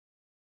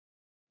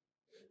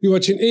You're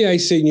watching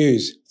EAC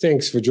News.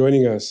 Thanks for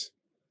joining us.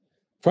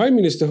 Prime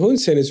Minister Hun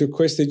Sen has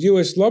requested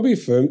US lobby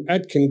firm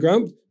Akin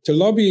Gump to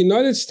lobby the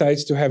United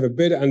States to have a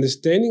better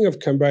understanding of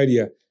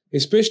Cambodia,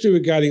 especially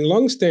regarding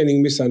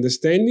long-standing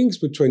misunderstandings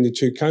between the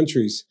two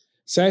countries,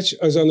 such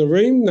as on the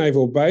Ream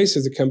Naval base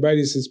as the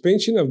Cambodian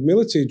suspension of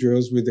military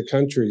drills with the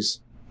countries.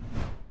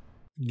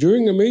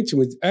 During a meeting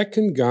with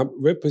Akin Gump,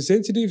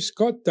 Representative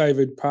Scott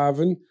David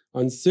Parven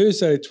on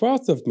Thursday,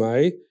 12th of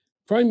May,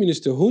 Prime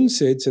Minister Hun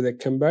said that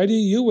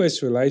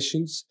Cambodia-US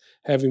relations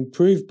have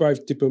improved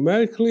both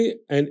diplomatically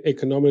and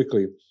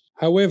economically.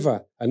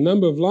 However, a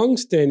number of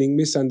long-standing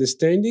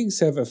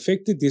misunderstandings have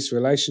affected this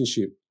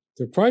relationship.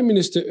 The Prime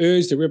Minister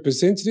urged the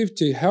representative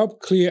to help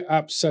clear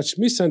up such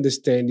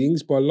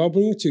misunderstandings by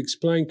lobbying to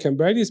explain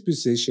Cambodia's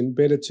position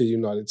better to the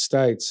United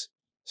States.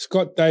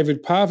 Scott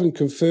David Parven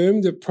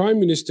confirmed that Prime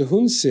Minister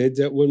Hun said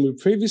that when we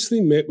previously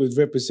met with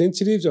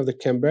representatives of the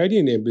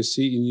Cambodian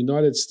embassy in the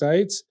United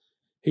States,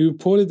 he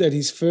reported that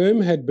his firm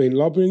had been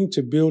lobbying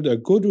to build a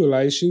good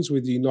relations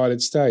with the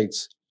United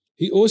States.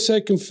 He also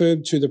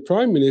confirmed to the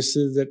Prime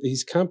Minister that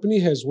his company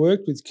has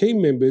worked with key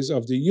members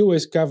of the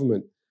US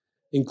government,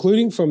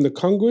 including from the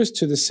Congress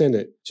to the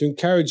Senate, to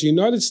encourage the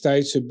United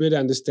States to better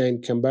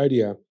understand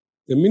Cambodia.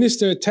 The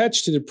minister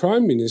attached to the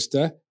Prime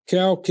Minister,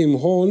 Cao Kim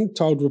Horn,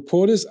 told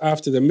reporters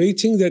after the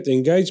meeting that the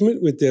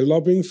engagement with their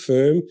lobbying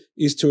firm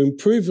is to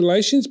improve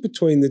relations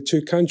between the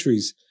two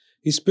countries,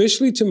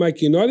 especially to make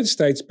the United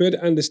States better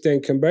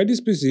understand Cambodia's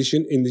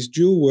position in this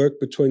dual work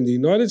between the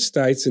United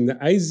States and the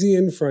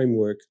ASEAN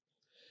framework,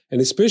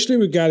 and especially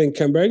regarding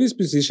Cambodia's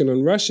position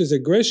on Russia's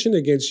aggression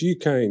against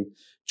Ukraine,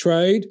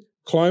 trade,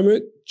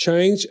 climate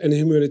change and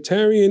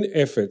humanitarian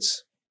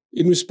efforts.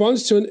 In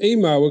response to an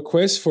email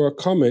request for a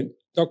comment,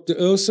 Dr.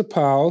 Ilsa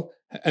Powell,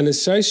 an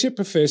associate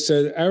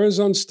professor at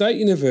Arizona State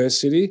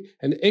University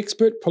and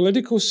expert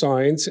political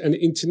science and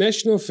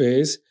international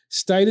affairs,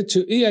 stated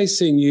to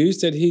EAC News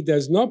that he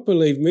does not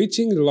believe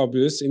meeting the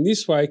lobbyists in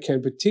this way can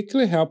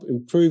particularly help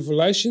improve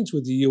relations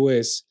with the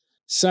US,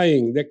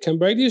 saying that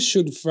Cambodia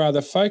should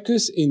rather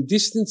focus in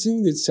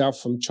distancing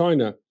itself from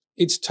China.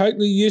 It's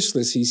totally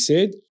useless, he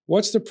said.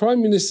 What the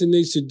Prime Minister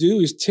needs to do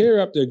is tear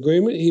up the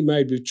agreement he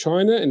made with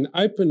China and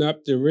open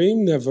up the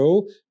Ream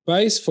Naval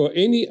base for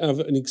any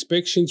other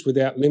inspections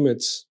without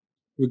limits.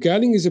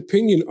 Regarding his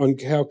opinion on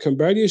how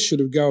Cambodia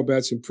should go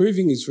about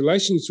improving its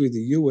relations with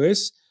the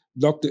US,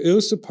 Dr.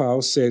 Ilsa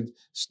Powell said,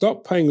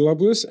 "Stop paying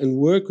lobbyists and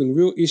work on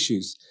real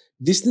issues.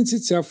 Distance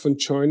itself from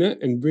China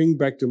and bring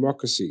back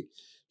democracy,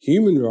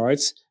 human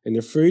rights, and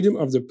the freedom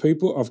of the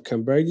people of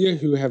Cambodia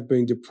who have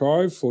been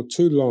deprived for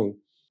too long.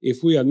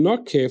 If we are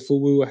not careful,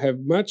 we will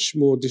have much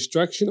more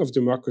destruction of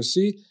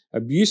democracy,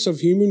 abuse of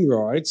human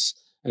rights,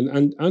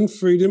 and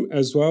unfreedom,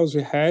 as well as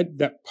we had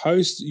that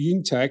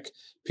post-UNTAC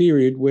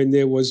period when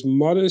there was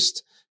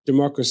modest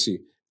democracy,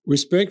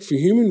 respect for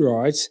human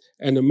rights,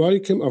 and a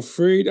modicum of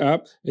freed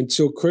up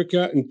until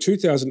quicker in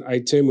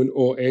 2018 when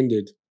all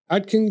ended."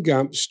 Akin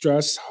Gump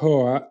Strass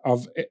Hoa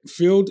of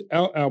Field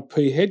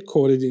LLP,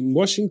 headquartered in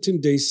Washington,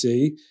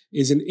 D.C.,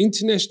 is an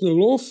international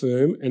law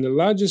firm and the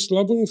largest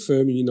lobbying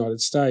firm in the United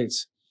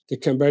States. The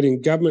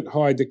Cambodian government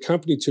hired the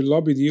company to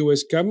lobby the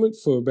US government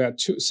for about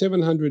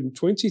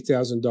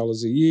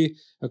 $720,000 a year,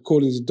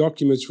 according to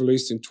documents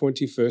released on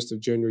 21st of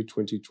January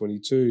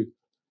 2022.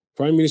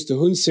 Prime Minister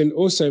Hun Sen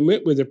also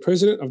met with the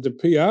president of the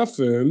PR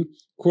firm,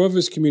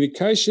 Corvus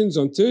Communications,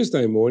 on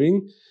Thursday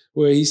morning,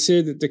 where he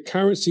said that the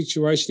current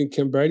situation in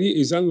Cambodia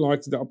is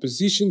unlike the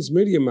opposition's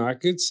media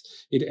markets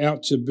it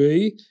out to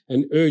be,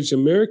 and urged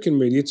American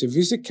media to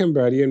visit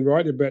Cambodia and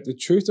write about the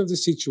truth of the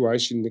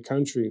situation in the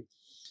country.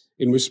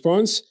 In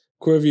response,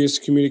 Corvus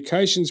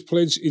Communications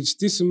pledged its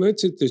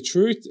disseminated the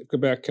truth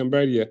about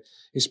Cambodia,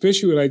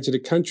 especially related to the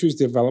country's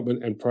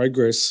development and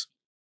progress.